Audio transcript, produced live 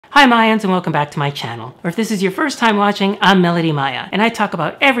Hi Mayans, and welcome back to my channel. Or if this is your first time watching, I'm Blvd Maia, and I talk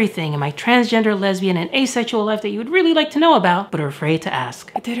about everything in my transgender, lesbian, and asexual life that you would really like to know about, but are afraid to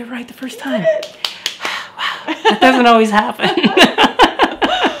ask. I did it right the first time. Wow, that doesn't always happen.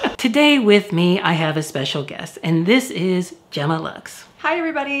 Today with me, I have a special guest, and this is Gemma Lux. Hi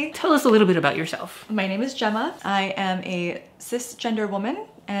everybody. Tell us a little bit about yourself. My name is Gemma. I am a cisgender woman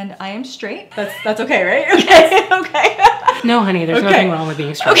and I am straight. That's okay, right? Okay. Okay. No, honey, there's nothing wrong with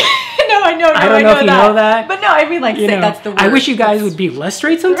being straight. Okay. No, I know. I don't know if you know that. But no, I mean like that's the word. I wish you guys would be less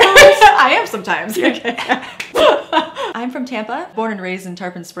straight sometimes. I am sometimes. Okay. I'm from Tampa, born and raised in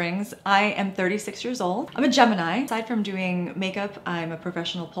Tarpon Springs. I am 36 years old. I'm a Gemini. Aside from doing makeup, I'm a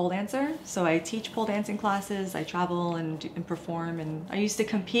professional pole dancer. So I teach pole dancing classes, I travel and perform, and I used to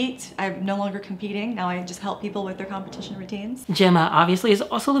compete. I'm no longer competing. Now I just help people with their competition routines. Gemma obviously is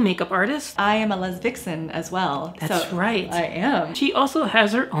also the makeup artist. I am a Vixen as well. That's right. I am. She also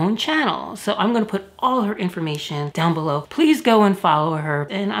has her own channel. So I'm going to put all her information down below. Please go and follow her.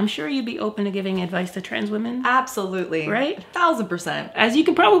 And I'm sure you'd be open to giving advice to trans women. Absolutely. Right? 1000%. As you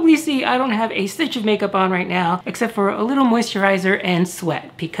can probably see, I don't have a stitch of makeup on right now, except for a little moisturizer and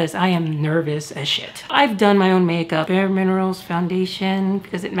sweat, because I am nervous as shit. I've done my own makeup, Bare Minerals foundation,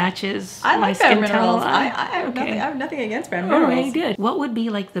 because it matches my skin tone. I have nothing against Bare Minerals. Alright, good. What would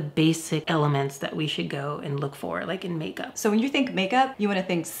be like the basic elements that we should go and look for, like in makeup? So when you think makeup, you want to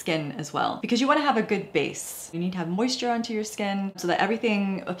think skin as well, because you want to have a good base. You need to have moisture onto your skin so that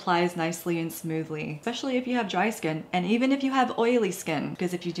everything applies nicely and smoothly, especially if you have dry skin. And even if you have oily skin,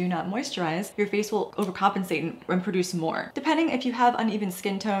 because if you do not moisturize, your face will overcompensate and produce more. Depending if you have uneven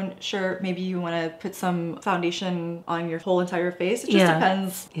skin tone, sure, maybe you want to put some foundation on your whole entire face. It just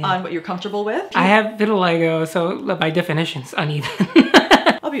depends on what you're comfortable with. I have vitiligo, so by definition, it's uneven.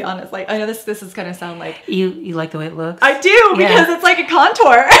 I'll be honest, like I know this is gonna sound like you like the way it looks? I do, because it's like a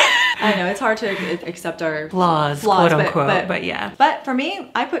contour. I know it's hard to accept our flaws, quote unquote, but yeah. But for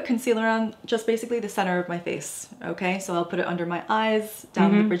me, I put concealer on just basically the center of my face, okay? So I'll put it under my eyes,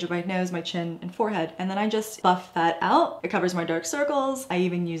 down the bridge of my nose, my chin, and forehead, and then I just buff that out. It covers my dark circles. I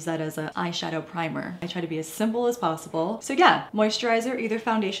even use that as an eyeshadow primer. I try to be as simple as possible. So yeah, moisturizer, either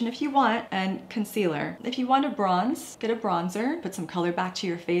foundation if you want, and concealer. If you want a bronze, get a bronzer, put some color back to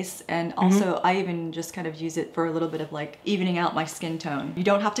your face, and also I even just kind of use it for a little bit of like evening out my skin tone. You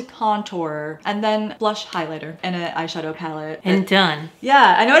don't have to contour. And then blush, highlighter, and an eyeshadow palette. And done.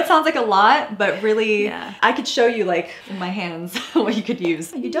 Yeah, I know it sounds like a lot, but really I could show you like in my hands what you could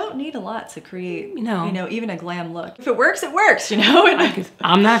use. You don't need a lot to create, you know, even a glam look. If it works, you know?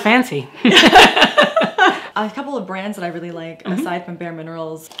 I'm not fancy. A couple of brands that I really like, aside from Bare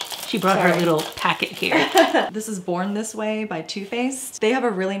Minerals. She brought her little packet here. This is Born This Way by Too Faced. They have a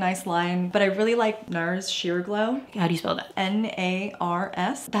really nice line, but I really like NARS Sheer Glow. How do you spell that?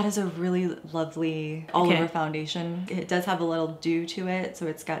 N-A-R-S. That is a really lovely all-over foundation. It does have a little dew to it, so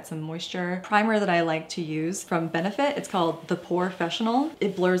it's got some moisture. Primer that I like to use from Benefit, it's called The Porefessional.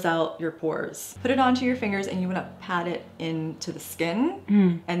 It blurs out your pores. Put it onto your fingers and you want to pat it into the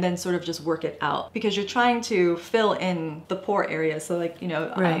skin and then sort of just work it out, because you're trying to fill in the pore area. So like, you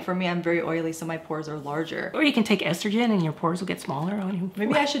know, for me, I'm very oily, so my pores are larger. Or you can take estrogen and your pores will get smaller.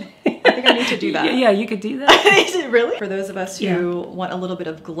 Maybe I should, I think I need to do that. Yeah, you could do that. Really? For those of us who want a little bit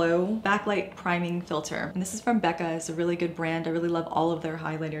of glow, backlight priming filter. And this is from Becca. It's a really good brand. I really love all of their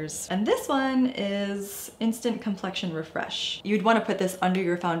highlighters. And this one is Instant Complexion Refresh. You'd want to put this under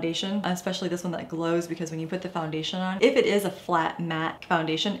your foundation, especially this one that glows, because when you put the foundation on, if it is a flat matte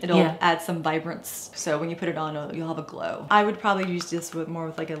foundation, it'll add some vibrance. So when you put it on, you'll have a glow. I would probably use this more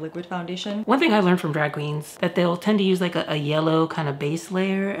with like a liquid foundation. One thing I learned from drag queens, that they'll tend to use like a yellow kind of base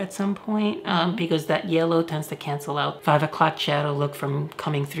layer at some point, because that yellow tends to cancel out 5 o'clock shadow look from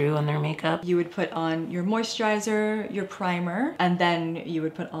coming through on their makeup. You would put on your moisturizer, your primer, and then you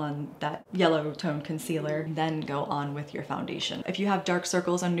would put on that yellow tone concealer, then go on with your foundation. If you have dark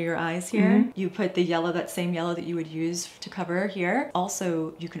circles under your eyes here, you put the yellow, that same yellow that you would use to cover here.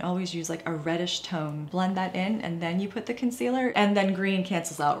 Also, you can always use like a reddish tone. Blend that in, and then you put the concealer, and then green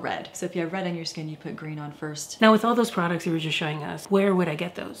cancels out red. So if you have red on your skin, you put green on first. Now with all those products you were just showing us, where would I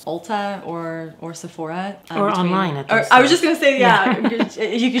get those? Ulta or Sephora. Or online at those I was just gonna say,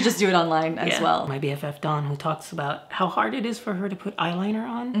 you could just do it online as well. My BFF Dawn, who talks about how hard it is for her to put eyeliner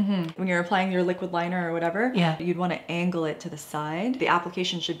on. When you're applying your liquid liner or whatever, you'd want to angle it to the side. The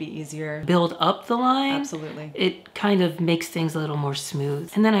application should be easier. Build up the line. Absolutely. It kind of makes things a little more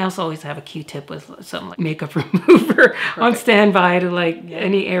smooth. And then I also always have a Q-tip with some like makeup remover on standby to like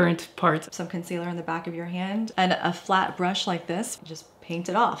any errant parts. Some concealer in the back of your hand and a flat brush like this. Just paint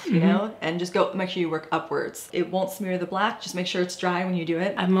it off, you know, and just make sure you work upwards. It won't smear the black. Just make sure it's dry when you do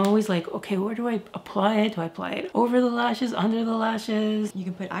it. I'm always like, okay, where do I apply it? Do I apply it over the lashes, under the lashes? You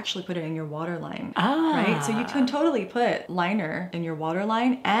can actually put it in your waterline, Ah. right? So you can totally put liner in your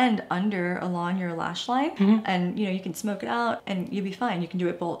waterline and under along your lash line, and you know, you can smoke it out and you'll be fine. You can do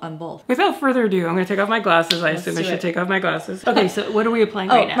it on both. Without further ado, I'm gonna take off my glasses. I assume I should take off my glasses. Okay, so what are we applying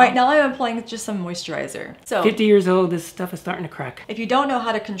right now? Right now I'm applying just some moisturizer. So 50 years old, this stuff is starting to crack. if you don't know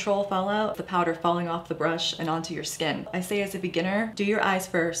how to control fallout, the powder falling off the brush and onto your skin, I say as a beginner, do your eyes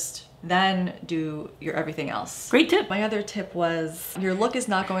first, then do your everything else. Great tip. My other tip was your look is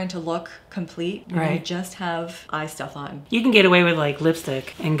not going to look complete when you just have eye stuff on. You can get away with like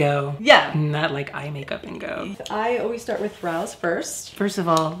lipstick and go. Yeah. Not like eye makeup and go. I always start with brows first. First of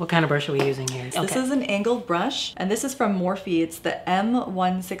all, what kind of brush are we using here? This is an angled brush, and this is from Morphe. It's the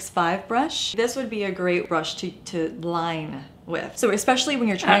M165 brush. This would be a great brush to line with. So especially when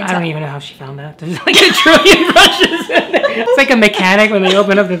you're trying to... I don't even know how she found that. There's like a trillion brushes in there. It's like a mechanic when they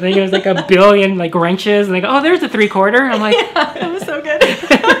open up the thing, there's like a billion like wrenches and they go, oh, there's a 3/4. I'm like... Yeah, that was so good.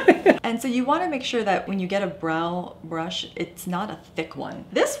 And so you want to make sure that when you get a brow brush, it's not a thick one.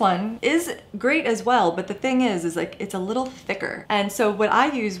 This one is great as well, but the thing is like it's a little thicker. And so what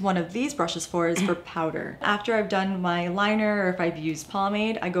I use one of these brushes for is for powder. After I've done my liner, or if I've used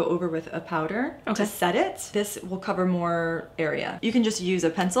pomade, I go over with a powder to set it. This will cover more area. You can just use a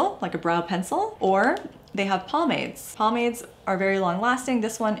pencil, like a brow pencil, or they have pomades. Pomades are very long lasting.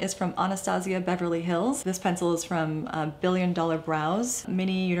 This one is from Anastasia Beverly Hills. This pencil is from Billion Dollar Brows,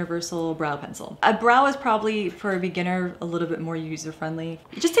 Mini Universal Brow Pencil. A brow is probably, for a beginner, a little bit more user friendly.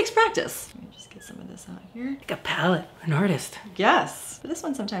 It just takes practice. Let me just get some of this out here. Like a palette, an artist. Yes. But this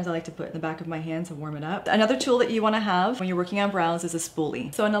one sometimes I like to put in the back of my hand to warm it up. Another tool that you want to have when you're working on brows is a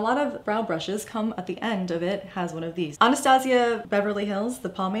spoolie. So in a lot of brow brushes, come at the end of it has one of these. Anastasia Beverly Hills, the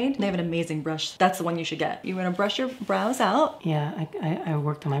pomade, they have an amazing brush. That's the one you should get. You want to brush your brows out. Yeah, I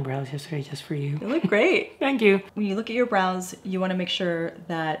worked on my brows yesterday just for you. They look great. Thank you. When you look at your brows, you want to make sure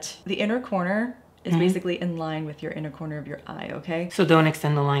that the inner corner is basically in line with your inner corner of your eye, okay? So don't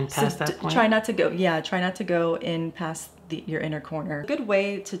extend the line past that point. Try not to go, try not to go in past your inner corner. A good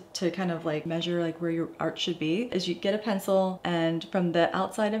way to kind of like measure like where your arch should be is you get a pencil and from the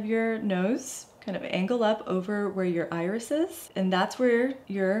outside of your nose, kind of angle up over where your iris is, and that's where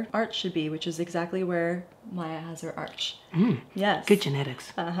your arch should be, which is exactly where Maia has her arch. Yes. Good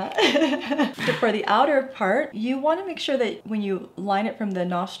genetics. So for the outer part, you want to make sure that when you line it from the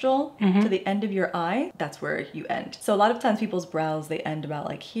nostril to the end of your eye, that's where you end. So a lot of times people's brows, they end about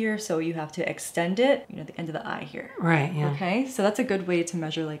like here, so you have to extend it, you know, the end of the eye here. Right, yeah. Okay, so that's a good way to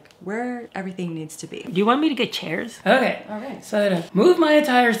measure like where everything needs to be. Do you want me to get chairs? Okay, all right. So to move my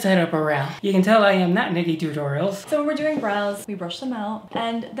entire setup around. You can tell I am not nitty tutorials. So when we're doing brows, we brush them out.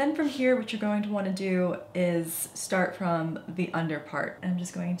 And then from here, what you're going to want to do is start from the under part. I'm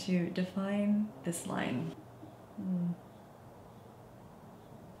just going to define this line.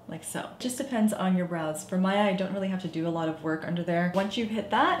 Like so. Just depends on your brows. For Maia, I don't really have to do a lot of work under there. Once you've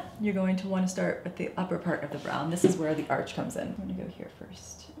hit that, you're going to want to start with the upper part of the brow. And this is where the arch comes in. I'm gonna go here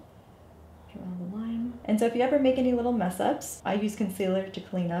first. Draw the line. And so if you ever make any little mess ups, I use concealer to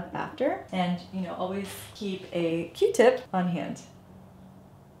clean up after. And you know, always keep a Q-tip on hand.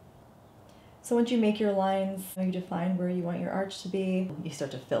 So once you make your lines, you define where you want your arch to be, you start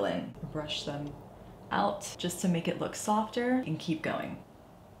to fill in, brush them out just to make it look softer and keep going.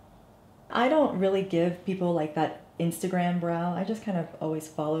 I don't really give people like that Instagram brow. I just kind of always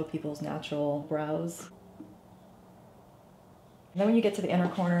follow people's natural brows. And then when you get to the inner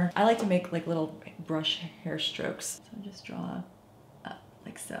corner, I like to make like little brush hair strokes. So just draw up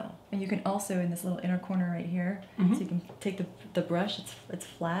like so. And you can also, in this little inner corner right here, so you can take the brush, it's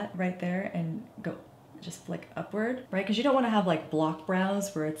flat right there, and go just flick upward, right? Because you don't want to have like block brows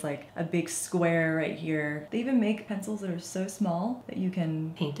where it's like a big square right here. They even make pencils that are so small that you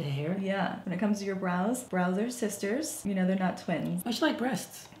can paint the hair. Yeah. When it comes to your brows are sisters. You know, they're not twins. Much like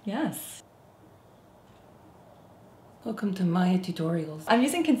breasts. Yes. Welcome to Maia tutorials. I'm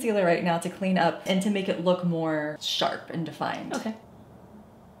using concealer right now to clean up and to make it look more sharp and defined. Okay.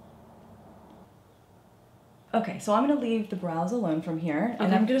 Okay, so I'm gonna leave the brows alone from here,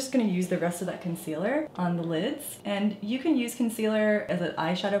 and I'm just gonna use the rest of that concealer on the lids. And you can use concealer as an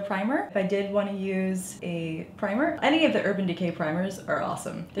eyeshadow primer. If I did want to use a primer, any of the Urban Decay primers are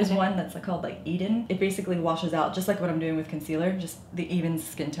awesome. There's one that's called like Eden. It basically washes out, just like what I'm doing with concealer, just the even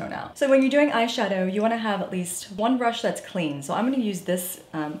skin tone out. So when you're doing eyeshadow, you wanna have at least one brush that's clean. So I'm gonna use this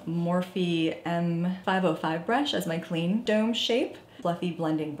Morphe M505 brush as my clean dome shape. fluffy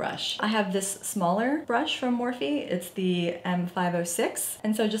blending brush. I have this smaller brush from Morphe. It's the M506.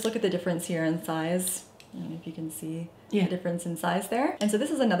 And so just look at the difference here in size. I don't know if you can see the difference in size there. And so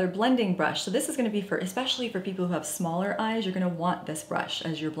this is another blending brush. So this is gonna be for, especially for people who have smaller eyes, you're gonna want this brush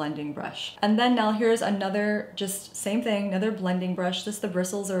as your blending brush. And then now here's another, just same thing, another blending brush. Just the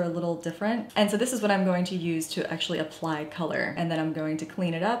bristles are a little different. And so this is what I'm going to use to actually apply color. And then I'm going to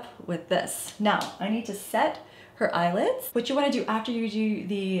clean it up with this. Now, I need to set her eyelids. What you want to do after you do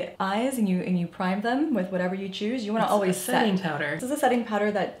the eyes and you prime them with whatever you choose, you want to always set. Setting powder. This is a setting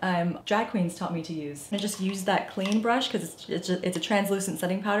powder that drag queens taught me to use. I just use that clean brush because it's a translucent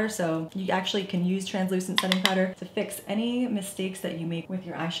setting powder, so you actually can use translucent setting powder to fix any mistakes that you make with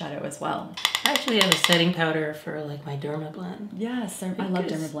your eyeshadow as well. I actually have a setting powder for like my Derma blend. Yes, I love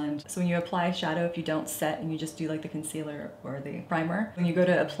Derma blend. So when you apply shadow, if you don't set and you just do like the concealer or the primer, when you go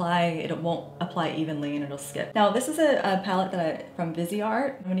to apply, it won't apply evenly and it'll skip. Now this is a palette that from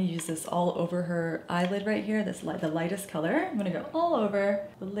Viseart. I'm gonna use this all over her eyelid right here. This the lightest color. I'm gonna go all over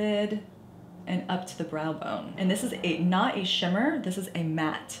the lid and up to the brow bone. And this is not a shimmer, this is a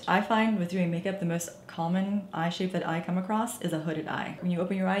matte. I find with doing makeup, the most common eye shape that I come across is a hooded eye. When you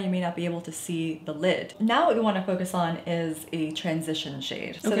open your eye, you may not be able to see the lid. Now what we want to focus on is a transition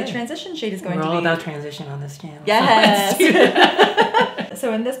shade. So the transition shade is going to be... We're all about transition on this channel. Yes!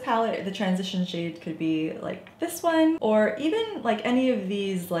 So in this palette, the transition shade could be like this one, or even like any of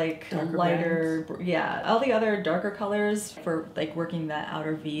these like darker lighter, all the other darker colors for like working that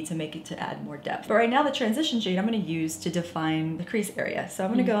outer V to make it to add more depth. But right now the transition shade I'm going to use to define the crease area. So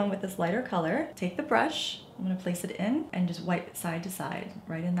I'm going to go in with this lighter color, take the brush, I'm going to place it in and just wipe it side to side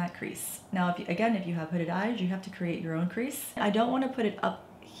right in that crease. Now if you have hooded eyes, you have to create your own crease. I don't want to put it up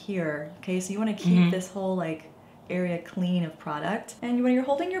here, okay? So you want to keep this whole like area clean of product. And when you're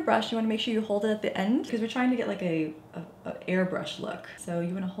holding your brush, you want to make sure you hold it at the end because we're trying to get like a airbrush look. So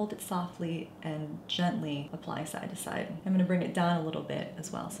you want to hold it softly and gently apply side to side. I'm going to bring it down a little bit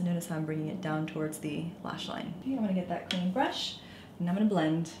as well. So notice how I'm bringing it down towards the lash line. Okay, I'm going to get that clean brush and I'm going to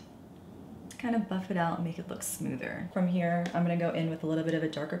blend. Kind of buff it out and make it look smoother. From here, I'm going to go in with a little bit of a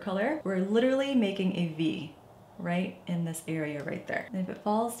darker color. We're literally making a V right in this area right there. And if it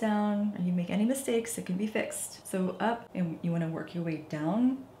falls down or you make any mistakes, it can be fixed. So up, and you want to work your way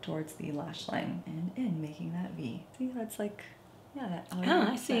down towards the lash line and in, making that V. See, that's like, that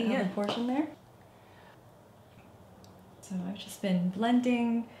outer, I see, that outer portion there. So I've just been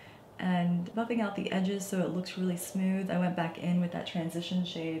blending and buffing out the edges so it looks really smooth. I went back in with that transition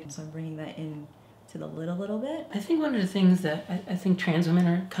shade, so I'm bringing that in to the lid a little bit. I think one of the things that I think trans women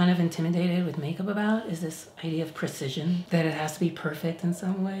are kind of intimidated with makeup about is this idea of precision, that it has to be perfect in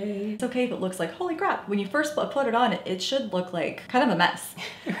some way. It's okay if it looks like, holy crap, when you first put it on, it should look like kind of a mess.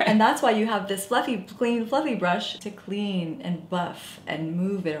 Right. And that's why you have this clean, fluffy brush to clean and buff and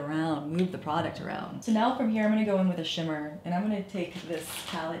move it around, move the product around. So now from here, I'm gonna go in with a shimmer and I'm gonna take this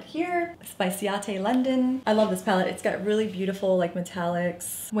palette here, Spaziate London. I love this palette. It's got really beautiful like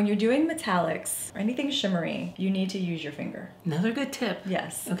metallics. When you're doing metallics, anything shimmery, you need to use your finger. Another good tip.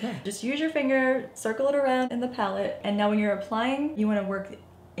 Yes. Okay. Just use your finger, circle it around in the palette, and now when you're applying, you want to work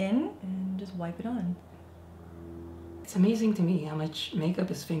in and just wipe it on. It's amazing to me how much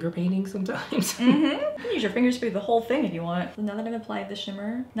makeup is finger painting sometimes. You can use your fingers for the whole thing if you want. So now that I've applied the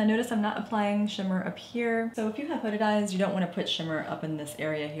shimmer, now notice I'm not applying shimmer up here. So if you have hooded eyes, you don't want to put shimmer up in this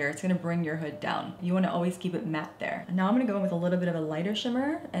area here. It's going to bring your hood down. You want to always keep it matte there. And now I'm going to go in with a little bit of a lighter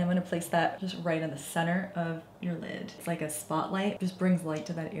shimmer and I'm going to place that just right in the center of your lid. It's like a spotlight, just brings light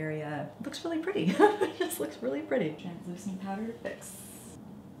to that area. It looks really pretty. It just looks really pretty. Translucent powder to fix.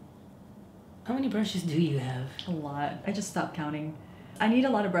 How many brushes do you have? A lot. I just stopped counting. I need a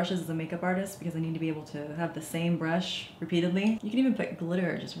lot of brushes as a makeup artist because I need to be able to have the same brush repeatedly. You can even put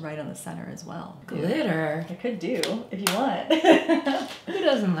glitter just right on the center as well. Glitter? I could do, if you want. Who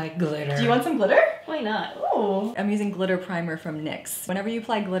doesn't like glitter? Do you want some glitter? Why not? Oh. I'm using glitter primer from NYX. Whenever you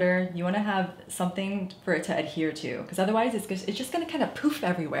apply glitter, you want to have something for it to adhere to because otherwise it's just going to kind of poof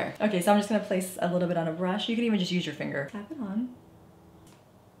everywhere. Okay, so I'm just going to place a little bit on a brush. You can even just use your finger. Tap it on.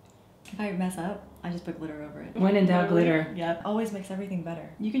 If I mess up, I just put glitter over it. When in doubt, glitter. Yep. Always makes everything better.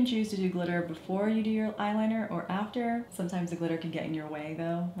 You can choose to do glitter before you do your eyeliner or after. Sometimes the glitter can get in your way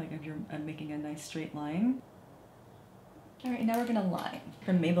though, like if you're making a nice straight line. All right, now we're gonna line.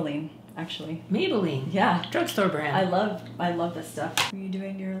 From Maybelline, actually. Maybelline? Yeah. Drugstore brand. I love this stuff. When you're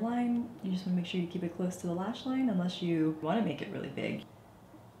doing your line, you just wanna make sure you keep it close to the lash line unless you wanna make it really big.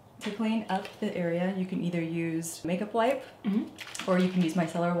 To clean up the area, you can either use makeup wipe or you can use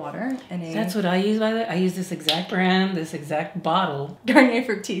micellar water and a... That's what I use, by the way. I use this exact brand, this exact bottle. Garnier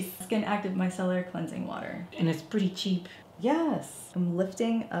Fructis Skin Active Micellar Cleansing Water. And it's pretty cheap. Yes. I'm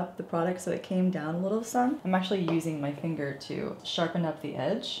lifting up the product so it came down a little some. I'm actually using my finger to sharpen up the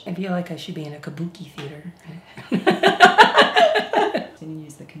edge. I feel like I should be in a kabuki theater. Then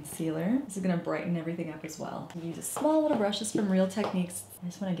use the concealer. This is gonna brighten everything up as well. Use a small little brush. This is from Real Techniques. I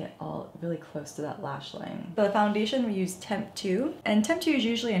just want to get all really close to that lash line. For the foundation, we use Temp 2. And Temp 2 is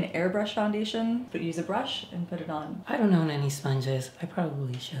usually an airbrush foundation, but use a brush and put it on. I don't own any sponges. I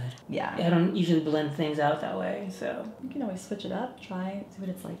probably should. Yeah. I don't usually blend things out that way, so. You can always switch it up. Try, see what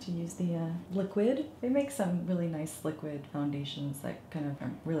it's like to use the liquid. They make some really nice liquid foundations that kind of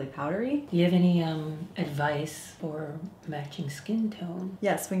are really powdery. Do you have any advice for matching skin tone?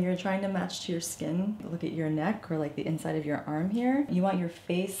 Yes, when you're trying to match to your skin, look at your neck or like the inside of your arm here. You want your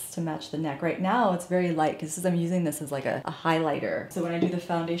face to match the neck. Right now it's very light because I'm using this as like a highlighter. So when I do the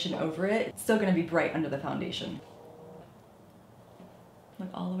foundation over it, it's still going to be bright under the foundation. Look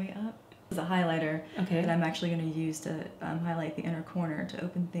all the way up. This is a highlighter that I'm actually going to use to highlight the inner corner to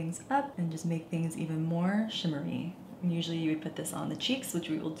open things up and just make things even more shimmery. And usually you would put this on the cheeks, which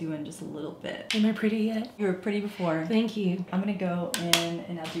we will do in just a little bit. Am I pretty yet? You were pretty before. Thank you. I'm gonna go in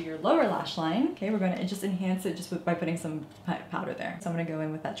and I'll do your lower lash line. Okay, we're gonna just enhance it just by putting some powder there. So I'm gonna go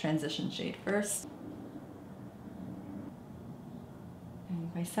in with that transition shade first.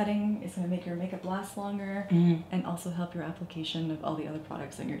 And by setting, it's gonna make your makeup last longer and also help your application of all the other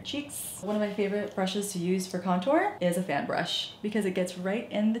products on your cheeks. One of my favorite brushes to use for contour is a fan brush because it gets right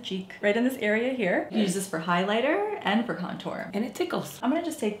in the cheek, right in this area here. You use this for highlighter and for contour. And it tickles. I'm gonna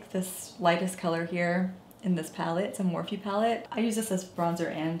just take this lightest color here in this palette. It's a Morphe palette. I use this as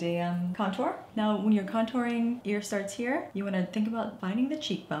bronzer and a contour. Now, when you're contouring, ear starts here. You want to think about finding the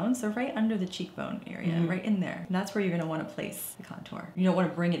cheekbone, so right under the cheekbone area, right in there. And that's where you're going to want to place the contour. You don't want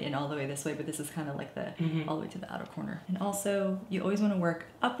to bring it in all the way this way, but this is kind of like the all the way to the outer corner. And also, you always want to work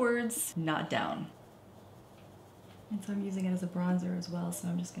upwards, not down. And so I'm using it as a bronzer as well, so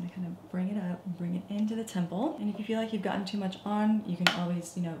I'm just gonna kind of bring it up and bring it into the temple. And if you feel like you've gotten too much on, you can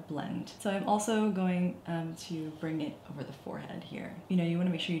always, you know, blend. So I'm also going to bring it over the forehead here. You know, you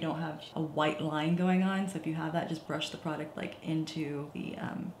wanna make sure you don't have a white line going on, so if you have that, just brush the product like into the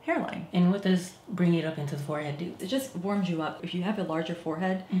hairline. And what does bring it up into the forehead do? It just warms you up. If you have a larger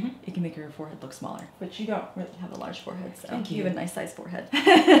forehead, it can make your forehead look smaller. But you don't really have a large forehead, so you have a nice sized forehead.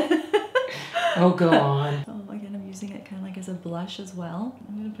 Oh, go on. Oh, again, I'm using it kind of like as a blush as well.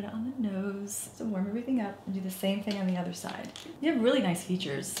 I'm gonna put it on the nose to warm everything up and do the same thing on the other side. You have really nice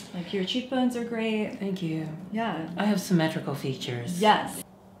features. Like your cheekbones are great. Thank you. Yeah. I have symmetrical features. Yes.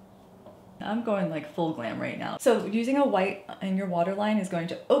 I'm going like full glam right now. So using a white in your waterline is going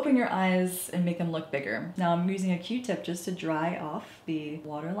to open your eyes and make them look bigger. Now I'm using a Q-tip just to dry off the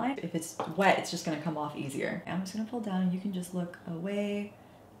waterline. If it's wet, it's just gonna come off easier. I'm just gonna pull down and you can just look away.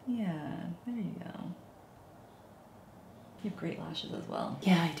 Yeah, there you go. You have great lashes as well.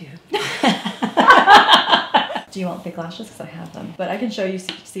 Yeah, I do. Do you want fake lashes? Because I have them. But I can show you,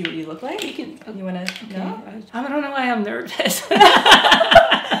 see what you look like. You can. You want to know? I don't know why I'm nervous.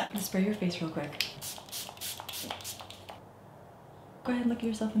 Just spray your face real quick. Go ahead and look at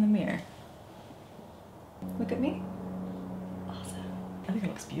yourself in the mirror. Look at me. Awesome. I think it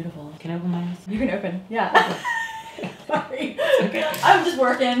looks beautiful. Can I open my eyes? You can open. Yeah. Sorry. Okay. I'm just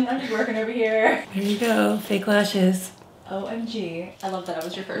working over here. There you go. Fake lashes. OMG. I love that I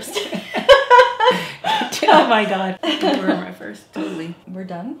was your first. Oh my god. You were my first. Totally. We're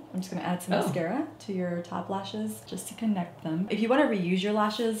done. I'm just going to add some mascara to your top lashes just to connect them. If you want to reuse your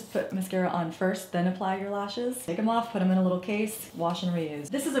lashes, put mascara on first, then apply your lashes. Take them off, put them in a little case, wash and reuse.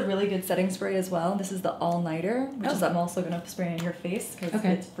 This is a really good setting spray as well. This is the All Nighter, which is I'm also going to spray on your face because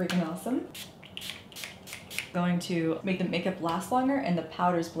it's freaking awesome. Going to make the makeup last longer and the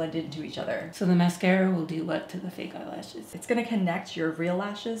powders blend into each other. So the mascara will do what to the fake eyelashes? It's going to connect your real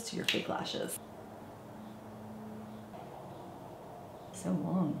lashes to your fake lashes. So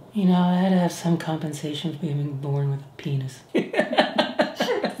long. You know, I had to have some compensation for being born with a penis.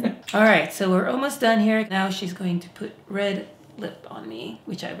 All right, so we're almost done here. Now she's going to put red lip on me,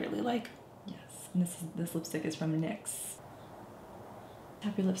 which I really like. Yes, and this lipstick is from NYX.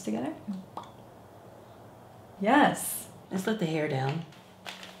 Tap your lips together. Yes. Let's let the hair down.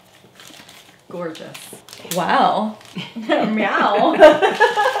 Gorgeous. Wow. Meow.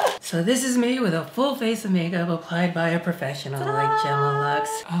 So this is me with a full face of makeup applied by a professional like Gemma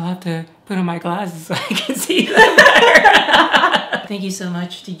Lux. I'll have to put on my glasses so I can see them better. Thank you so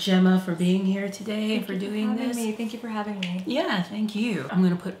much to Gemma for being here today and for doing this. Thank you for having me. Yeah, thank you. I'm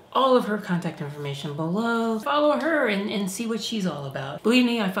gonna put all of her contact information below. Follow her and see what she's all about. Believe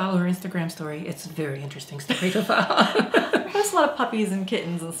me, I follow her Instagram story. It's a very interesting story to follow. post a lot of puppies and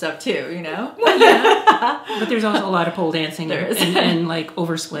kittens and stuff too, you know? Well, yeah. But there's also a lot of pole dancing and like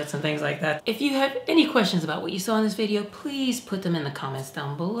over splits and things like that. If you have any questions about what you saw in this video, please put them in the comments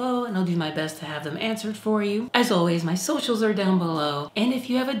down below and I'll do my best to have them answered for you. As always, my socials are down below. And if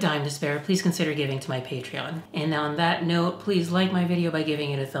you have a dime to spare, please consider giving to my Patreon. And on that note, please like my video by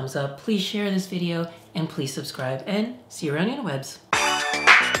giving it a thumbs up. Please share this video and please subscribe and see you around the interwebs.